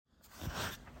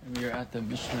We are at the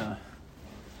Mishnah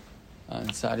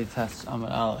on Sadi Tes Amud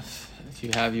Aleph. If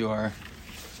you have your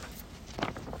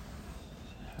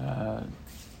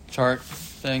chart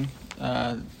thing,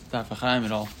 Daf Chaim,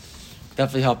 it'll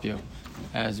definitely help you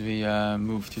as we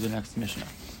move to the next Mishnah.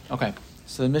 Okay,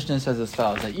 so the Mishnah says as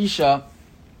follows: Isha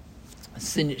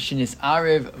shinis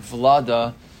arev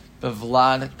vlada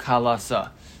bevlad kalasa.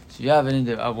 So you have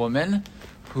a woman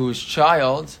whose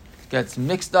child gets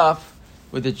mixed up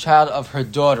with the child of her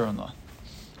daughter-in-law.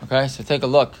 Okay, so take a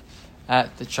look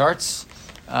at the charts,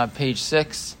 page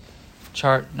 6,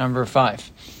 chart number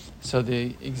 5. So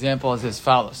the example is as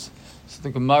follows. So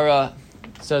the Gemara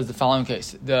says the following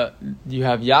case. You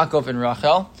have Yaakov and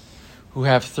Rachel, who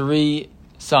have 3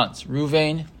 sons,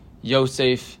 Reuven,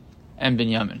 Yosef, and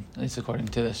Binyamin. At least according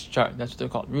to this chart, that's what they're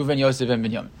called, Reuven, Yosef, and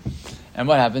Binyamin. And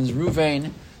what happens?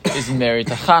 Reuven is married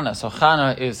to Chana. So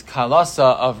Chana is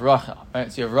Kalasa of Rachel. Right?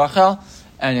 So you have Rachel,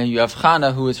 and then you have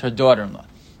Chana, who is her daughter-in-law.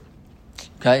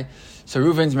 Okay? So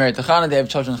Reuven's married to Chana. They have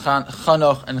children,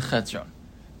 Chanoch and Chetzron.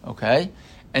 Okay?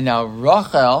 And now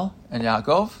Rachel and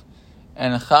Yaakov,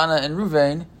 and Chana and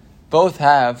Reuven both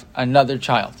have another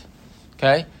child.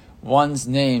 Okay? One's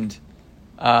named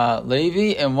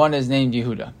Levi, and one is named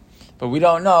Yehuda. But we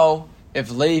don't know if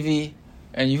Levi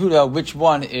and Yehuda, which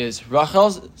one is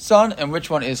Rachel's son and which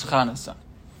one is Chana's son.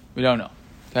 We don't know.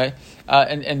 Okay,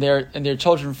 and they're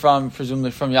children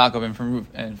presumably from Yaakov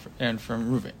and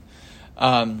from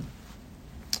Reuven.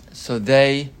 So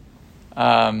they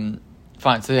fine.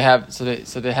 So they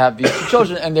have these 2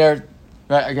 children, and they're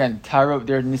right again.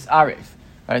 They're nisarev,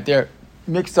 right? They're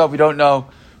mixed up. We don't know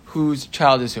whose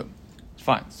child is who.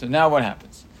 Fine. So now what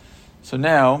happens? So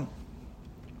now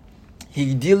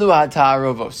higdilu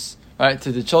hatarovos. Right,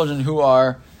 to the children who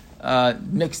are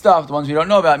mixed up, the ones we don't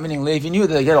know about, meaning Levi and Yehuda,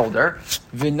 they get older.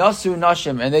 V'nasu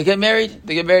nashim, and they get married.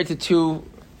 They get married to 2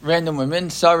 random women,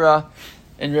 Sarah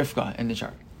and Rivka, in the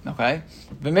chart. Okay,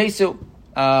 v'mesu,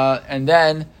 and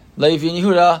then Levi and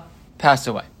Yehuda pass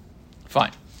away.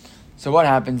 Fine. So what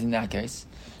happens in that case?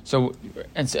 So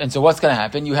what's going to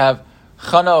happen? You have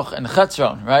Chanoch and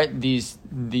Chetzron, right? These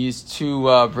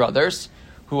 2 brothers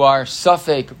who are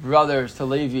Safek brothers to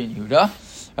Levi and Yehuda.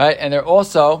 Right, and they're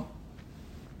also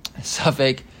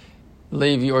Safek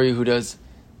Levi or Yehuda's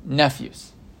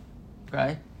nephews,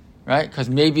 right? Because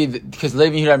Levi and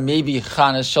Yehuda may be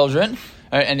Chana's children,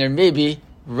 right? And there may be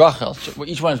Rachel's.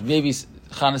 Each one is maybe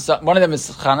Chana's son. One of them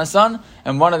is Chana's son,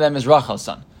 and one of them is Rachel's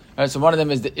son. Right? So one of them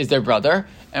is their brother,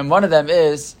 and one of them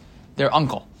is their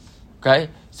uncle. Okay,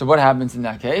 so what happens in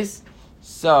that case?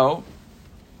 So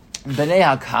Bnei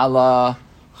Hakala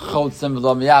Chotzim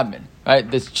V'lo Miyabmin. Right,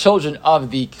 the children of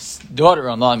the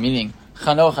daughter-in-law, meaning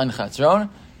Chanoch and Chetzron,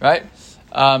 right?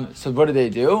 So what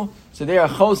do? So they are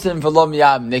chosim v'lo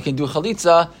miyabim. They can do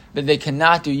chalitza, but they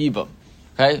cannot do yibum.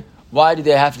 Okay, why do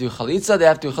they have to do chalitza? They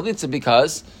have to do chalitza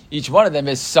because each one of them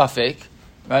is Safek,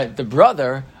 right? The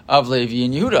brother of Levi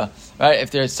and Yehuda, right? If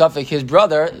they're Safek, his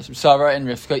brother Sarah and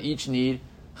Rivka each need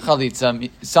chalitza,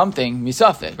 something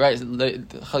misafek, right?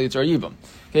 Chalitza or yibum.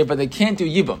 Okay, but they can't do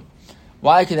yibum.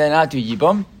 Why can they not do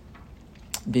yibum?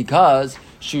 Because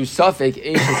Shu Safek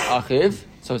Eishes Achiv,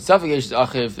 so Safek Eishes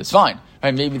Achiv is fine,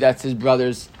 right? Maybe that's his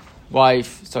brother's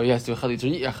wife, so he has to do Chalit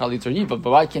or Yibam. But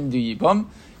why can't he do Yibam?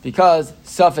 Because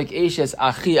Safek Eishes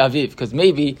Achi Aviv, because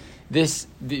maybe the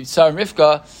Sarah and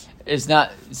Rivka is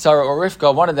not Sarah or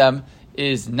Rivka. One of them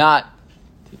is not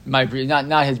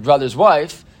his brother's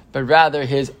wife, but rather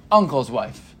his uncle's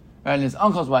wife, right? And his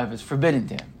uncle's wife is forbidden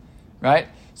to him, right?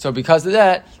 So because of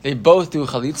that, they both do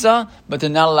chalitza, but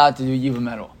they're not allowed to do yibum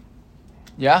at all.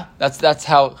 Yeah? That's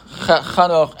how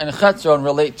Chanoch and Chetzron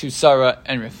relate to Sarah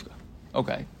and Rivka.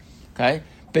 Okay?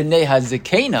 Bnei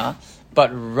HaZekena,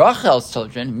 but Rachel's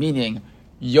children, meaning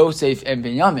Yosef and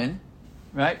Binyamin,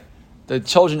 right? The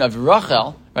children of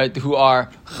Rachel, right, who are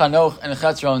Chanoch and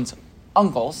Chetzron's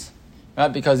uncles, right?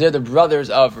 Because they're the brothers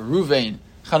of Reuven,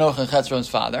 Chanoch and Chetzron's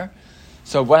father.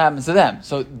 So what happens to them?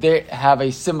 So they have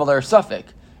a similar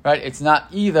suffix. Right, it's not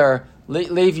either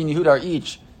Levi and Yehuda are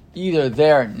each either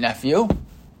their nephew,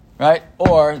 right,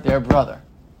 or their brother.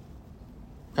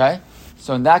 Okay,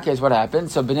 so in that case, what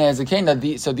happens? So Bnei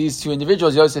Zakena, so these 2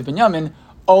 individuals, Yosef and Binyamin,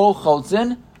 o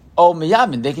Chotzin, o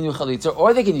Miyamin, they can do chalitza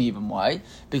or they can do yibum. Why?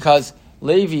 Because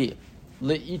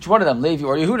each one of them, Levi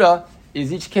or Yehuda,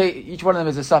 is each one of them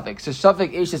is a suffix. So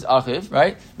suffix Eishes Achiv,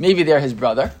 right? Maybe they're his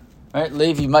brother. Right?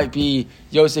 Levi might be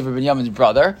Yosef or Binyamin's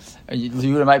brother.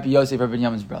 Yehuda might be Yosef or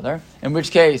Binyamin's brother. In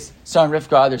which case, Sarah and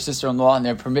Rivka are their sister-in-law, and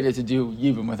they're permitted to do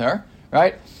yibum with her,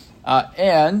 right? Or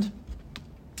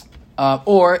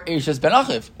Eishes ben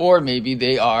Achiv, or maybe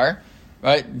they are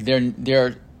right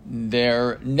their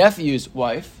nephew's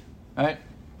wife, right,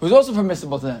 who's also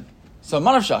permissible to them. So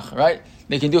manavshach, right?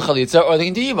 They can do chalitza or they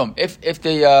can do yibum. If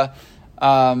they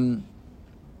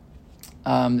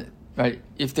right,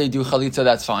 if they do chalitza,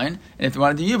 that's fine, and if they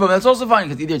want to do yibum, that's also fine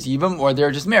because either it's yibum or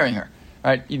they're just marrying her,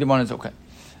 right? Either one is okay.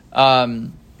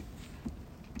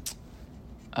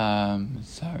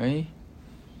 Sorry.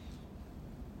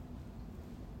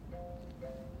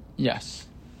 Yes,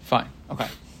 fine, okay.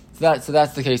 So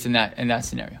that's the case in that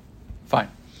scenario. Fine.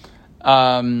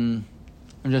 I'm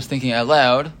just thinking out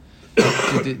loud.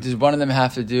 Does one of them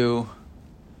have to do?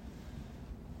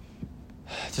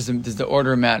 Does the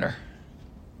order matter?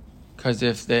 Because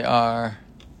if they do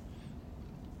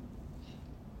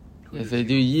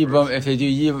yibum,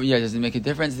 yeah, does it make a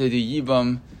difference? If they do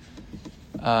yibum,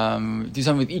 do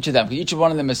something with each of them. Because each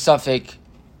one of them is suffix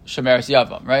shemeres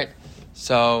yavam, right?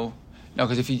 So no,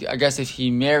 because if he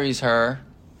marries her.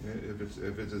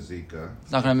 If it's a zika,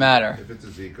 it's not going to matter. If it's a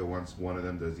zika, once one of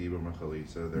them does yibum or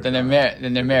chalitza, then they're married.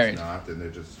 Then they're married. If it's not, then they're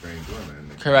just strange women.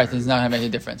 Correct. It's not going to make a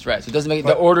difference, right? So it doesn't make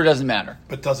the order doesn't matter.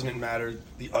 But doesn't it matter?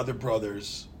 The other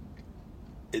brothers,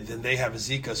 then they have a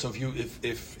zika. So if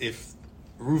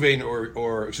Ruvain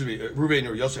Ruvain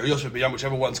or Yosef ben Yamin,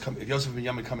 whichever one's come, if Yosef ben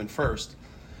Yamin come in first,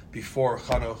 before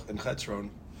Chanoch and Chetzron,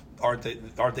 aren't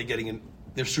they getting in?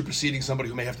 They're superseding somebody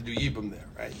who may have to do yibum there,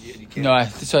 right? You can't. No,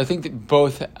 so I think that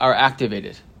both are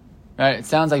activated, right? It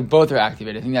sounds like both are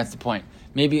activated. I think that's the point.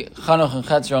 Maybe Chanoch and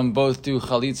Chetzron both do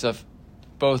chalitza.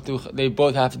 They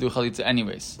both have to do chalitza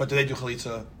anyways. But do they do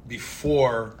chalitza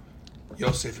before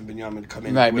Yosef and Binyamin come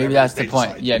in? Right. Maybe that's the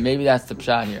point. Yeah, maybe that's the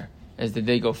pshat here. Is that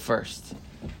they go first?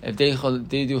 If they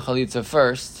do chalitza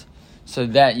first, so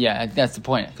that I think that's the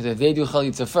point. Because if they do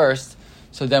chalitza first,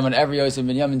 so then whatever Yosef and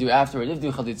Binyamin do afterwards, if they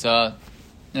do chalitza,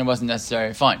 then it wasn't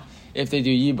necessary. Fine. If they do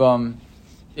yibum,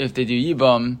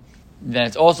 then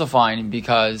it's also fine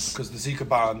because the zika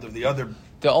bond of the other.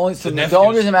 The only reason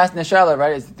I'm asking the Shaila,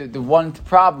 right, is the one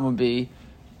problem would be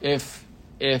if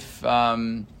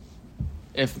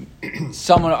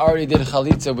someone already did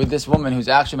chalitza with this woman who's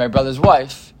actually my brother's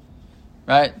wife,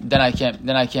 right? Then I can't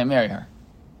marry her.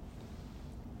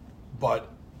 But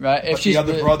right, if she's the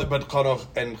other brother, but Chanoch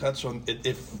and Chetzron,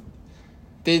 if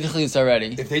they do chalitza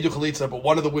already, if they do chalitza, but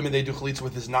one of the women they do chalitza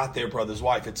with is not their brother's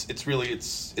wife, it's really a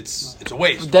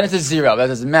waste. Then it's a zero. That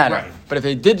doesn't matter. Right. But if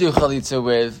they did do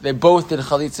chalitza they both did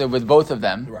chalitza with both of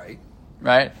them. Right.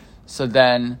 Right. So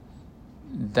then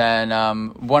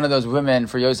one of those women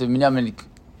for Yosef Binyamin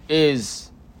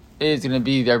is going to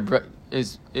be their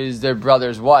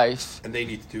brother's wife, and they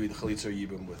need to do the chalitza or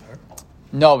yibum with her.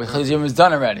 No, because yibum was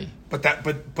done already. But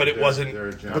it wasn't.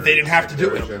 But they didn't have to do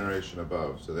it. They're a generation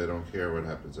above, so they don't care what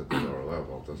happens at the lower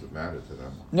level. It doesn't matter to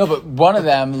them. No, but one of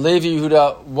them, Levi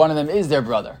Yehuda, one of them is their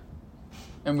brother.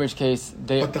 In which case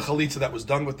they. But the chalitza that was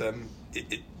done with them,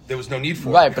 there was no need for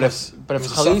it. Right, but if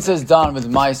chalitza is done with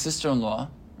my sister-in-law,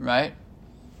 right,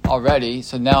 already,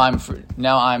 so now I'm. You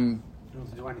don't have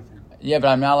to do anything. Yeah, but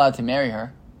I'm not allowed to marry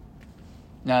her.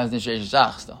 Now it's Nishei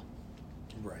Shach still.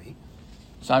 Right.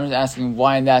 So I'm just asking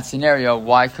why in that scenario,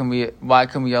 why can we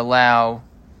allow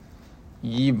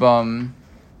yibum?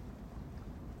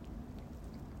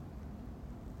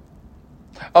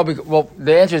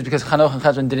 The answer is because Chanoch and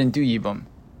Chetzron didn't do yibum.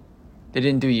 They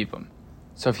didn't do yibum.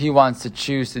 So if he wants to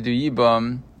choose to do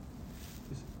yibum,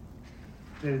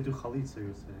 they do chalitza.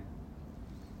 You're saying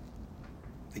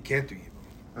they can't do yibum.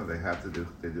 No, they have to do.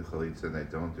 They do chalitza and they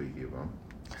don't do yibum.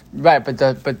 Right,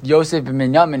 but Yosef and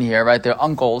Binyamin here, right? They're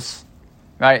uncles,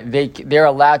 right? They're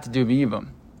allowed to do yibum.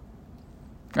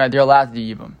 Right, they're allowed to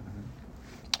do yibum.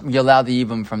 We allow the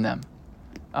yibum from them.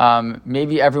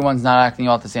 Maybe everyone's not acting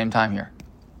all at the same time here.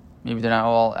 Maybe they're not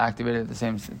all activated at the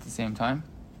same time.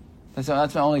 That's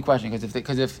my only question. Because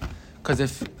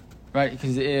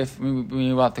if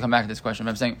we will have to come back to this question.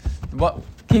 But I'm saying,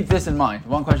 keep this in mind.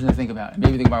 One question to think about.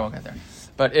 Maybe the Gemara will get there.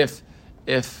 But if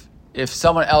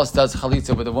someone else does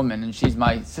chalitza with a woman and she's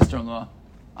my sister-in-law,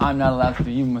 I'm not allowed to do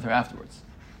yibum with her afterwards.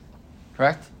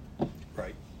 Correct?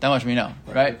 Right. That much we know,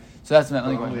 right? So that's my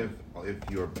only question. If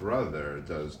your brother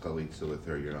does chalitza with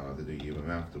her, you're not allowed to do yibum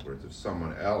afterwards. If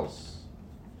someone else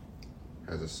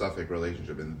has a suffix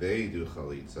relationship and they do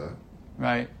chalitza,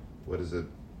 right? What is it?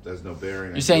 There's no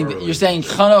bearing. You're saying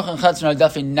Chanoch and Chetzron are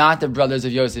definitely not the brothers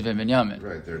of Yosef and Binyamin.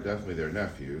 Right, they're definitely their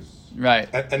nephews. Right,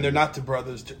 and they're not the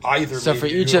brothers to either. So for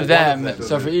each of them, that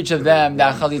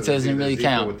chalitza doesn't really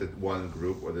count. With the one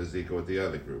group or the zika with the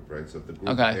other group, right? So if the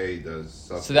group A does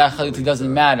suffix, so that chalitza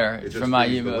doesn't matter it for my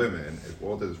the yibum. women. If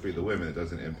all does free the women, it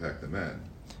doesn't impact the men.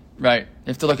 Right. You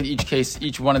have to look at each case,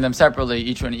 each one of them separately.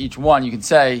 Each one, you can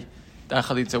say that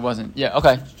chalitza wasn't. Yeah.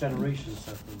 Okay. Each generation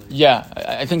separately. Yeah,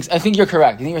 I think you're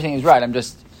correct. I think you're saying is right. I'm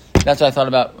just That's what I thought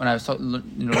about when I was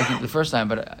looking at the first time,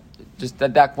 but just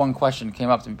that one question came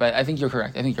up to me. But I think you're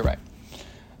correct. I think you're right.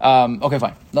 Okay,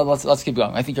 fine. Let's keep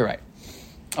going. I think you're right.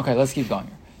 Okay, let's keep going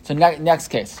here. So next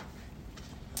case.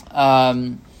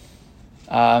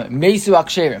 Mesu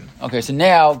Aksherim. Okay, so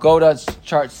now go to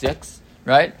chart 6,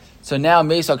 right? So now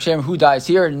Mesu Aksherim, who dies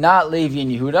here? Not Levi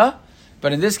and Yehuda,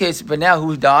 but in this case, but now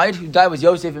who died? Who died was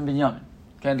Yosef and Binyamin.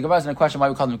 Okay, and the Gemara is going to question why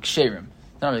we call them Ksherim.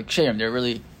 They're not really Ksherim, they're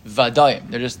really Vadayim.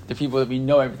 They're just the people that we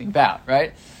know everything about,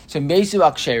 right? So Mesu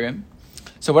Aksherim.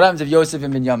 So what happens if Yosef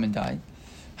and Binyamin die?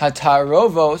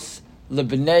 Hatarovos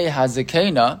lebnei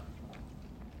hazekena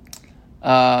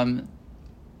chotzen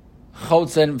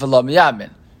v'lo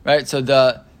miyamin. Right, so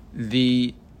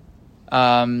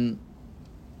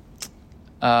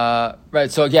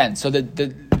right. So again, so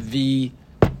the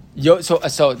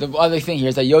other thing here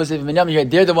is that Yosef and Binyamin here,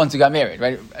 they're the ones who got married,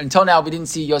 right? Until now, we didn't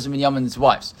see Yosef and Binyamin's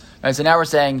wives, right? So now we're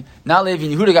saying not Levi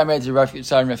and Yehuda got married to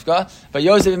Sarah and Rivka, but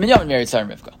Yosef and Binyamin married Sarah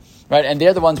and Rivka, right? And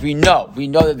they're the ones we know. We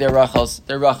know that they're Rachel's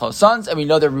sons, and we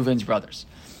know they're Reuven's brothers,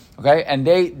 okay? And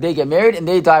they get married and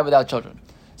they die without children.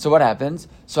 So what happens?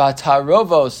 So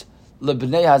Hatarovos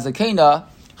lebnei hazakena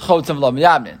chotzim v'lo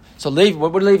miyabnin. So Levi,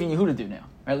 what do Levi and Yehuda do now?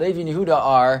 Right, Levi and Yehuda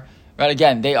are, right,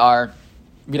 again, their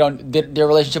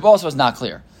relationship also is not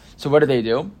clear. So what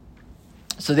do?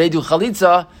 So they do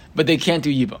chalitza, but they can't do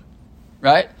yibum,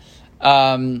 right?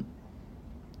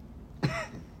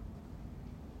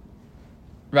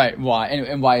 Right, why?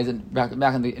 And why is it back in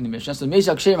the Mishnah? So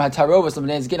Meshach Shem Hatarovas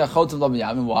Lamnei Zgina Chotzim Lo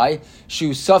Miyavim. Why? Shu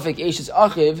Safek Eishes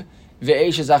Achiv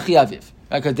ve'Eishes Achi Aviv.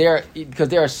 Because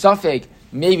they are Safek.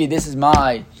 Maybe this is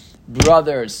my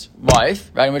brother's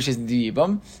wife, right? In which case do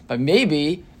yibum, but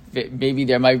maybe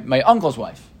they're my uncle's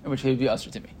wife, in which case it would be usher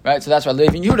to me, right? So that's why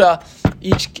Levi and Yehuda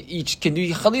each can do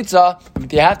chalitza.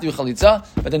 They have to do chalitza,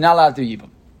 but they're not allowed to do yibum.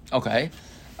 Okay.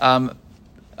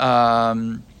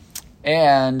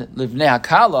 And Livnei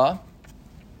Hakala,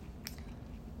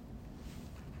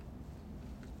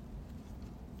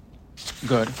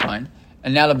 good, fine.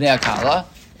 And now Livnei Hakala,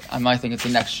 I might think it's the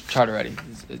next chart already.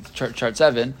 It's chart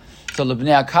 7. So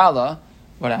Livnei Hakala,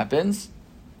 what happens?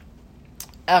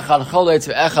 Echad choletz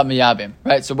ve'echad miyabim.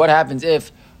 Right. So what happens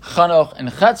if Chanoch and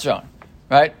Chetzron,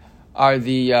 right, are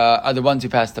the ones who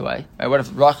passed away? Right. What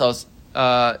if Rachel's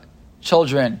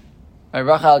children, right?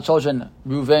 Rachel's children,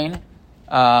 Reuven,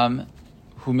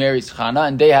 who marries Chana,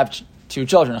 and they have two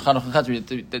children, Chanoch and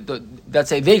Chetzron. Let's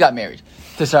say they got married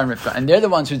to Sarah and Rivka, and they're the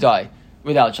ones who die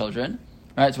without children.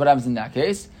 Right. So what happens in that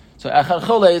case? So Echad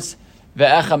choletz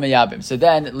ve'echad miyabim. So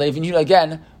then Levi and Yehuda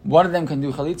again, one of them can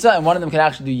do chalitza and one of them can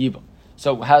actually do yibum.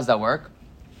 So how does that work?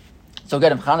 So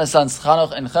again, if Chana's sons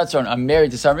Chanoch and Chetzron are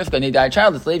married to Sarah and Rivka and they die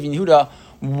childless, Levi and Yehuda,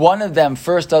 one of them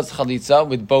first does chalitza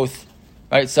with both,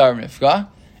 right, Sarah and Rivka,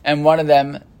 and one of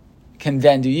them can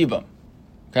then do yibum.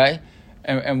 Okay,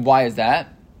 and why is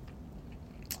that?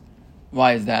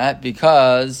 Why is that?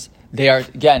 Because they're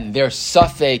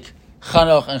Safek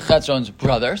Chanoch and Chetzron's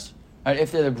brothers. Right?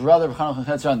 If they're the brother of Chanoch and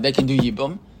Chetzron, they can do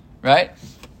yibum, right?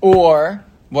 Or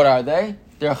what are they?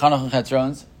 They're Chanoch and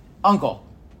Chetzron's uncle,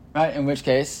 right? In which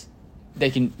case, they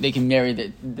can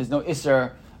marry. There's no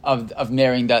isser of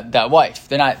marrying that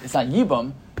wife. It's not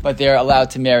yibum, but they're allowed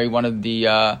to marry one of the.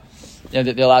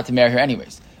 They're allowed to marry her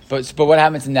anyways. But what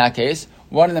happens in that case?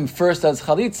 One of them first does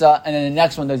chalitza, and then the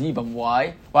next one does yibum.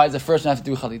 Why? Why does the first one have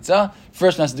to do chalitza?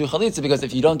 First one has to do chalitza because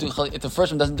if the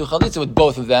first one doesn't do chalitza with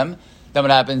both of them, then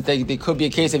what happens? They could be a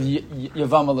case of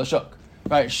Yevamos l'shuk,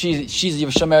 right? She's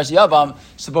Shomeres Yavam,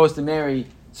 supposed to do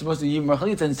yibum or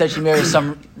chalitza. Instead, she marries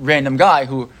some random guy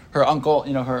who her uncle,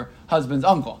 her husband's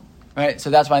uncle, right? So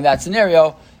that's why in that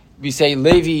scenario we say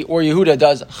Levi or Yehuda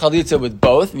does chalitza with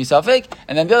both misafik,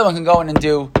 and then the other one can go in and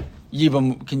do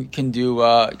yibum. Can do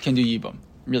yibum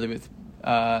really with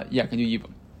can do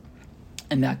yibum.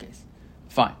 In that case,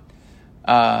 fine.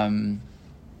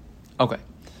 Okay.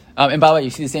 And by the way, you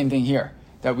see the same thing here,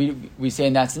 that we say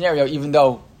in that scenario, even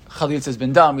though chalitza has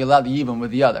been done, we allow the yibum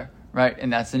with the other, right? In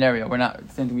that scenario, we're not,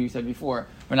 the same thing we said before,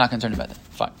 we're not concerned about that.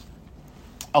 Fine.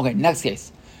 Okay, next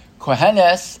case.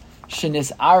 Kohenes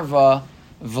shenis arva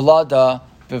vlada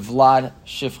bevlad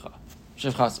shivcha.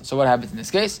 So what happens in this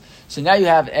case? So now you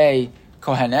have a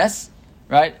kohenes,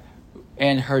 right?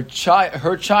 And her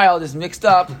child is mixed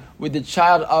up with the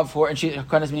child of her, and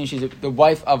kohenes meaning she's the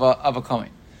wife of a kohen.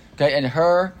 Okay, and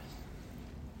her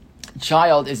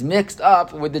child is mixed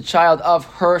up with the child of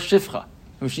her shivcha,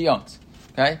 who she owns.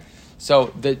 Okay,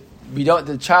 so the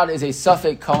child is a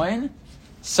Safek Kohen,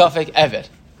 Safek Eved.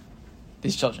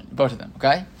 These children, both of them.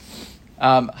 Okay,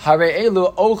 Hare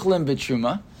elu ochlim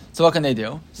b'truma. So what can they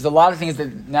do? So there's a lot of things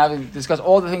that now we discuss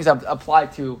all the things that apply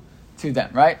to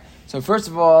them, right? So first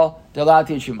of all, they're allowed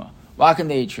to eat truma. Why can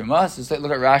they eat truma? So let's look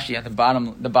at Rashi at the bottom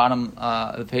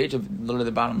of the page, literally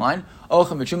the bottom line.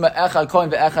 Ochem v'truma echad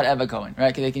kohen ve'echad eved kohen.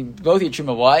 Right? They can both eat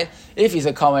truma. Why? If he's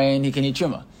a kohen, he can eat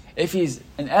truma. If he's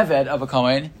an eved of a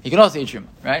kohen, he can also eat truma.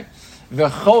 Right?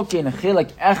 V'chokin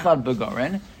chilek echad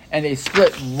begoren, and they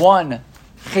split one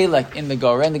chilek in the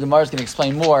goren. The Gemara is going to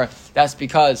explain more. That's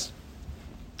because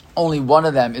only one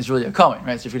of them is really a kohen,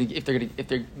 right? So if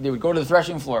they would go to the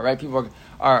threshing floor, right? People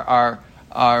are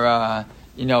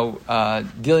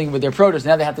dealing with their produce.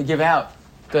 Now they have to give out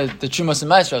the trumas and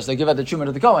maestros. They give out the truma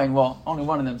to the kohen. Well, only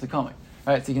one of them is a kohen,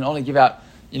 right? So you can only give out,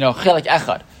 chelik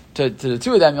echad to the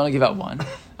two of them. You only give out one,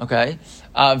 okay?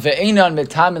 Ve'enon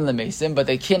metamin lemesim, but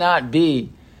they cannot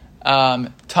be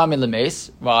tamin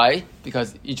lemes. Why?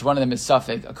 Because each one of them is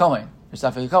suffik a kohen. Or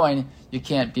suffik a kohen, you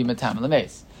can't be metamin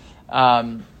lemes.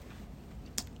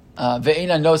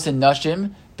 Ve'ina nosin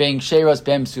nashim being sheros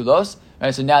bem sulos.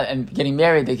 Right, so now and getting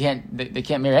married, they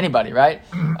can't marry anybody, right?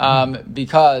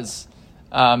 Because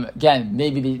again,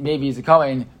 maybe he's a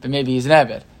kohen, but maybe he's an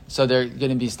eved, so they're going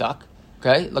to be stuck.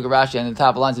 Okay, look at Rashi on the top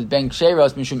of the line says ben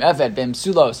sheros mishum eved bem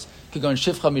sulos kigon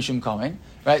shifcha mishum kohen.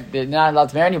 Right, they're not allowed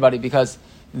to marry anybody because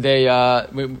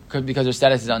because their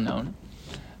status is unknown.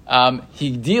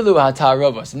 Higdilu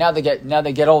hatarovo. So now they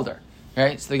get older.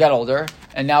 Right, so they got older,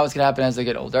 and now what's going to happen as they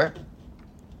get older?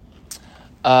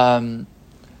 So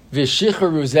they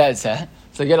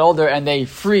get older and they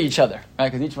free each other,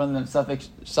 right? Because each one of them suffix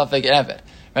and eved,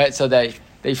 right? So they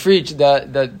free each,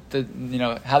 the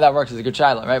how that works is a good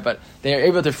shaila, right? But they are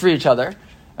able to free each other,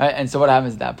 right? And so what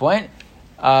happens at that point?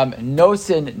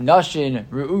 Nosin nashin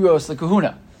ru'uyos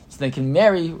lekahuna. So they can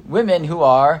marry women who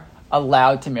are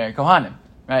allowed to marry kohanim,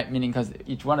 right? Meaning because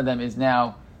each one of them is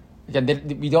now. Again,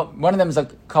 one of them is a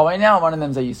Kohen now, and one of them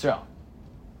is a Yisrael.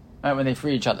 Right, when they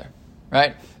free each other,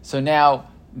 right? So now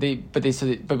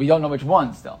but we don't know which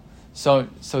one still. So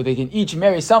they can each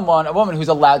marry a woman who's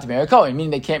allowed to marry a Kohen, meaning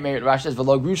they can't marry Rashi says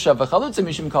v'lo grusha v'chalutza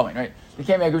mishum Kohen, right? They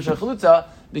can't marry grusha chalutza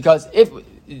because as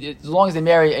long as they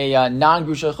marry a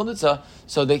non-grusha chalutza,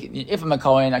 so if I'm a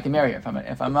Kohen, I can marry her. If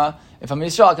I'm a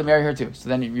Yisrael, I can marry her too. So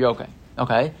then you're okay.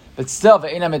 Okay, but still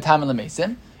ve'ena metamin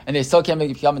lemesin. And they still can't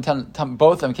become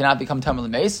both of them cannot become tamil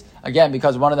mace again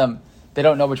because one of them they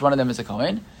don't know which one of them is a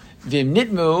kohen. Vim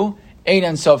nitmu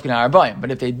einan sof k'narabayim.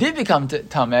 But if they did become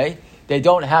tamei, they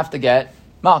don't have to get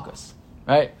malchus,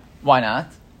 right? Why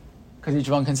not? Because each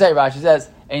one can say. Rashi says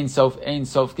ein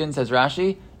sofkin says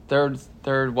Rashi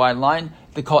third wide line.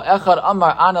 The kol echad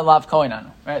amar ana lav kohen anu.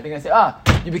 Right? They're gonna say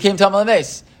you became tamil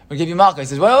mace. We give you malchus. He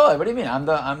says wait, what do you mean? I'm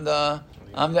the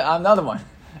other one.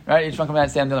 Right? Each one comes out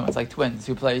and say I'm the other one. It's like twins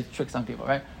who play tricks on people,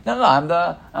 right? No, I'm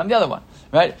the other one,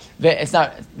 right? It's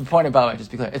not the point. By the way,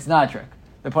 just be clear, it's not a trick.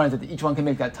 The point is that each one can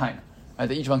make that taina, right?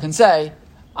 That each one can say,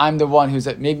 I'm the one who's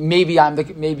maybe I'm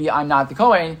not the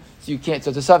kohen, so you can't.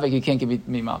 So it's a suffix, you can't give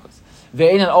me malchus.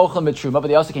 Ve'ein an ochel mitruma, but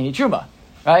they also can't eat truma,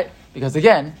 right? Because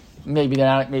again, maybe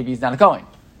he's not a kohen.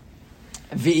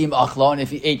 Ve'im achlon, if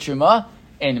he ate truma,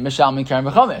 and mishal min karen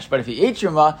b'chomesh, but if he ate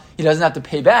truma, he doesn't have to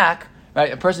pay back. Right,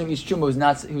 a person who eats truma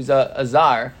who's a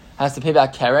zar has to pay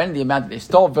back keren, the amount that they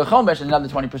stole, v'chomesh, and another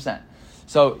 20%.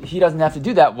 So he doesn't have to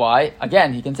do that. Why?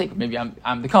 Again, he can take maybe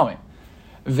I'm the kohen.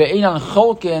 Ve'ein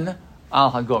cholkin al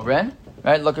hagoren.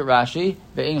 Right, look at Rashi.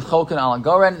 Ve'ein cholkin al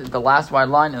hagoren, the last wide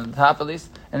line on the top at least.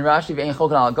 And Rashi ve'ein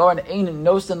cholkin al hagoren ein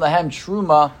nosin lahem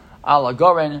truma al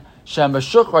hagoren shem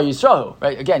b'shuchra yisrahu.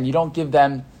 Right, again, you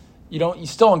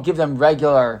still don't give them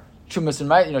regular trumas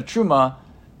and truma.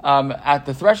 At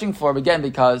the threshing floor again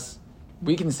because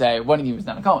we can say one of you is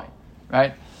not a kohen,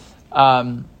 right?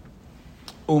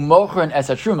 Umochrin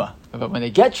esa truma, but when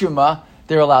they get truma,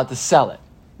 they're allowed to sell it.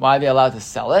 Why are they allowed to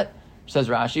sell it? Says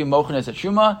Rashi, umochrin esa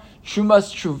truma,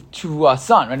 truma's to a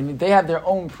son, right? I mean, they have their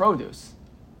own produce,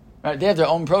 right? They have their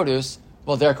own produce.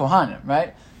 Well, they're kohanim,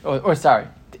 right? Or sorry,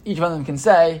 each one of them can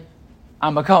say,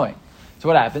 "I'm a kohen." So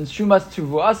what happens? Truma's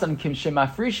to asan kim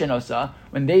shemafrishin osa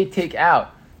when they take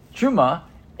out truma.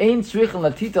 Ein tzrichin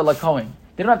latita lakohen.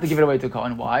 They don't have to give it away to a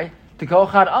kohen. Why? To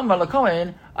kochad amar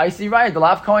lakohen, I see right. The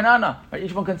lav kohen ana. Right?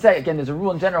 Each one can say. Again, there's a rule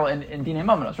in general in dinei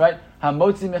mamanos, right?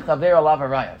 Hamotzi mechaver lav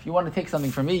haraya. If you want to take something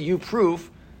from me, you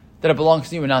prove that it belongs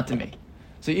to you and not to me.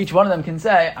 So each one of them can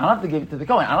say, I don't have to give it to the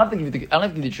kohen. I don't have to give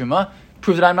the truma.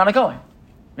 Prove that I'm not a kohen.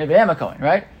 Maybe I am a kohen,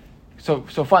 right? So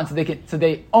fine. So they can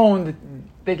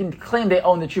claim they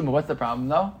own the truma. What's the problem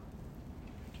though?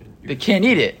 They can't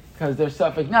eat it because they're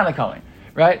suffix not a kohen.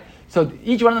 Right? So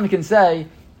each one of them can say,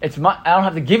 I don't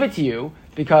have to give it to you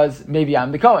because maybe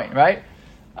I'm the Kohen, right?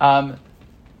 The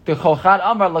Cholchad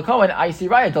Amar LaKohen, I see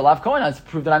right, the Lav Kohen has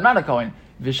proved that I'm not a Kohen.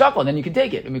 Vishakol, then you can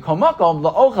take it. But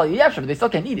they still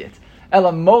can't eat it.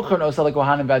 Ela mochern osel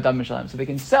kohanim v'adam mishalem. So they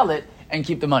can sell it and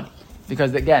keep the money.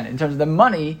 Because again, in terms of the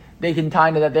money, they can tie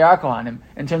into that they are kohanim.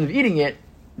 In terms of eating it,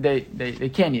 they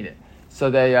can't eat it. So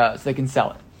they can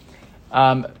sell it.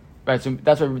 Right, so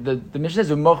that's what the Mishnah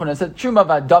says. Mochern said truma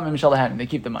v'adam mishalem. They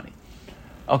keep the money.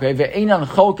 Okay, ve'einan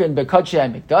choken bekadshei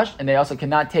mikdash, and they also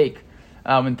cannot take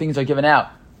when things are given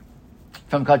out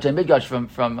from kadshei mikdash from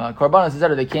korbanos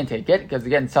etc. They can't take it because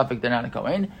again, suffix they're not a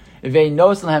kohen.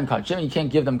 Ve'nos lahem kadshim, you can't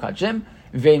give them kadshim.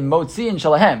 Ve'motziin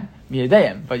shalahem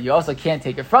miyadeim, but you also can't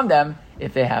take it from them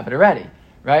if they have it already.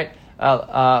 Right?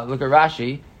 Look at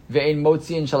Rashi. Ve'ein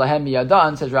motziin shalahem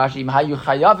miyadan, says Rashi. Mahayu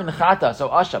chayavin chata, so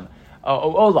asham.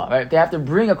 Ola, right? If they have to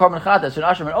bring a korban chata, so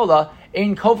an asham and ola,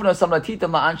 ein kofnos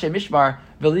samlatitam la'anshe mishmar,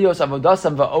 v'lios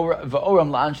avodasam v'oram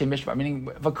la'anshe mishmar. Meaning,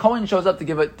 if a kohen shows up to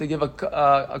give a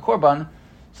korban,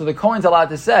 so the kohen's allowed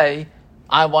to say,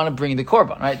 I want to bring the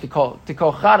korban, right? To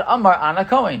kochad amar ana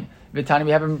kohen. V'tani, we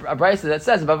have a brayso that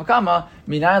says, Bavakama,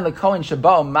 minayin lekohen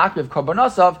shabao makriv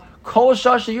korbanosov, kol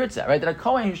shasha yurtzeh, right? That a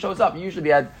kohen who shows up,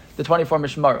 usually had the 24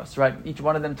 mishmaros, right? Each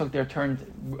one of them took their turn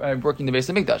working the base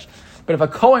of Mikdash. But if a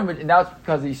Kohen would, and that's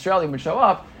because the Israeli would show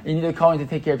up, you need a Kohen to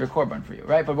take care of your korban for you,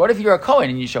 right? But what if you're a Kohen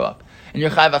and you show up and you're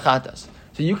chayv achatas?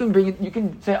 So you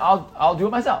can say, I'll do it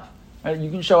myself. Right? You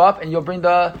can show up and you'll bring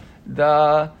the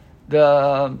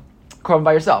korban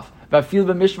by yourself. But feel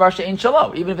the mishmar she'ein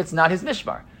shalo, even if it's not his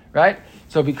mishmar, right?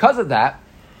 So because of that,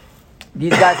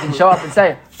 these guys can show up and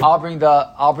say, I'll bring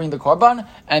the korban,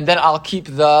 and then I'll keep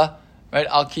the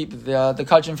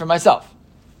kachim for myself,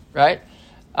 right?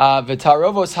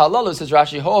 V'tarovos halalu, says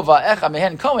Rashi, hova echa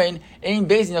mehen kohen ein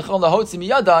bezin yachol lahotzi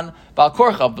miyadan bal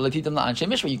korcha v'letitam la'anshe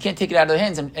mishmar. You can't take it out of their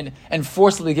hands and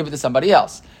forcibly give it to somebody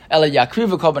else. Ela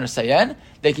yakriv korban sayen,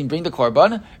 they can bring the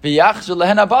korban v'yachzul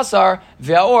lehen abasar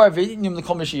v'aor v'yinim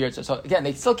l'kol mishiyirtza. So again,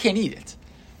 they still can't eat it,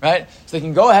 right? So they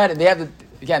can go ahead and they have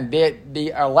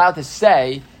they are allowed to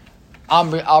say,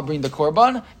 I'll bring the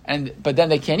korban, but then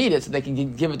they can't eat it, so they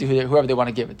can give it to whoever they want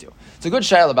to give it to. It's a good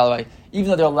shayla, by the way. Even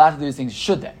though they're allowed to do these things,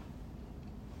 should they?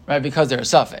 Right, because they're a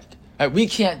suffix. Right, we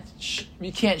can't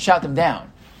shout them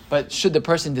down. But should the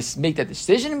person just make that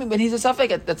decision when he's a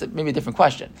suffix? That's maybe a different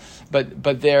question. But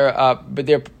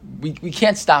we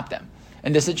can't stop them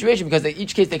in this situation because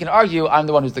each case they can argue, I'm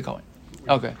the one who's the Kohen.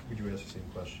 Okay. Would you ask the same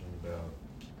question about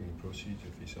keeping proceeds if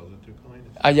he sells it to a Kohen?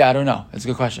 Yeah, I don't know. It's a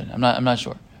good question. I'm not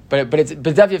sure. But it's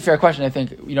definitely a fair question. I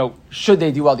think should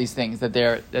they do all these things that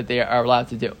they are allowed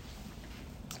to do?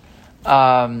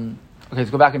 Okay, let's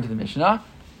go back into the Mishnah.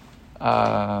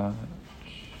 Right,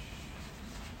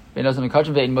 they don't have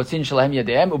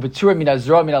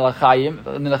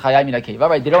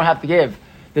to give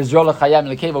the zroh l'chayim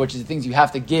l'keva, which is the things you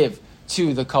have to give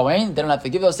to the Kohen. They don't have to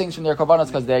give those things from their korbanos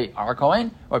because they are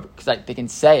Kohen, or because they can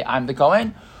say, I'm the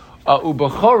Kohen.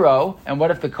 Ubechoro, and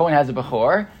what if the Kohen has a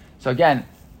bechor? So again,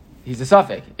 he's a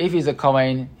suffix. If he's a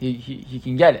Kohen, he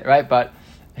can get it, right? But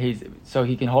he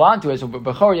can hold on to it. So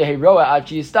bechor yehiroa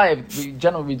achi yistayv. We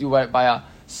generally do it by a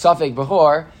suffix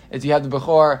bechor. Is you have the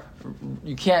bechor,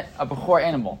 a bechor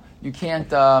animal. You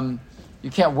can't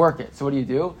work it. So what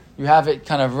do? You have it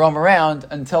kind of roam around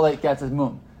until it gets a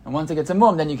mum, and once it gets a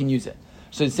mum, then you can use it.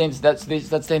 So that's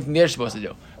the same thing they're supposed to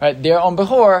do, right? Their own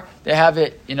bechor, they have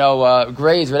it,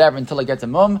 graze whatever until it gets a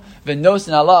mum.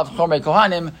 V'nosin alav chomrei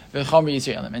kohanim v'chomrei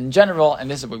Yisraelim. In general,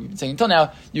 and this is what we've been saying until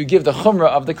now, you give the chumrah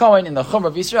of the Kohen and the chumrah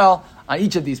of Yisrael on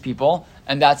each of these people,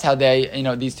 and that's how they,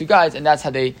 these two guys, and that's how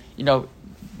they,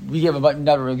 we give a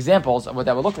number of examples of what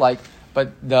that would look like,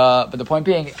 but the point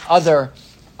being, other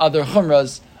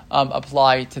chumras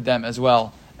apply to them as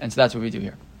well, and so that's what we do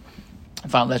here.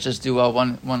 Finally, let's just do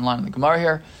one line in the Gemara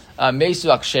here. Mesu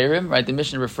Aksherim, right? The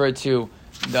Mishnah referred to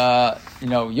the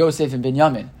Yosef and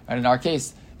Binyamin. Right? In our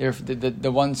case, they're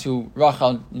the ones who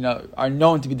Rachel are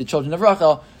known to be the children of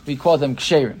Rachel. We call them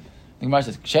Ksherim. The Gemara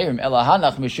says Ksherim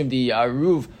Elahanach Mishum Di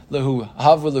Aruv Lehu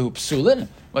Havu Lehu Psulin.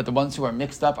 But the ones who are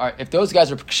mixed up are, if those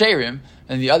guys are Ksherim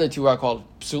and the other two are called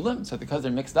Psulim, so because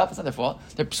they're mixed up, it's not their fault.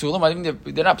 They're Psulim. I mean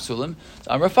they're not Psulim.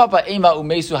 Rafapa Ema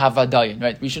Umesu Havadayin.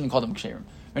 Right? We shouldn't call them Ksherim.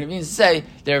 Right? It means to say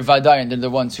they're Vadayin. They're the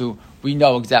ones who we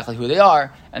know exactly who they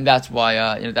are, and that's why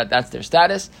that's their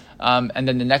status. And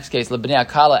then the next case, Lebnei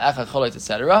Akala Echa Cholet,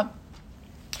 etc.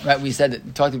 Right? We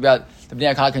talked about the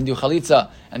Bnei Akala can do chalitza,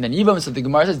 and then Yevamos. So the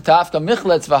Gemara says Tafka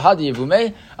Michletz V'Hadi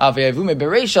Yevume Aveyevume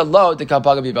Bereisha Lo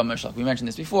Dekapaga B'Yibam Mishlach. We mentioned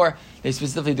this before. They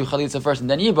specifically do chalitza first and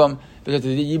then Yibum because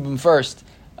they did Yibum first.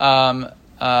 Right?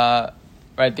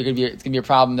 It's gonna be a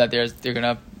problem that they're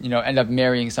gonna end up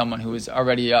marrying someone who is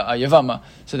already a Yevama,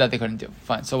 so that they couldn't do.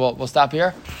 Fine. So we'll stop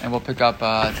here and we'll pick up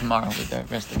tomorrow with the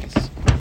rest of this.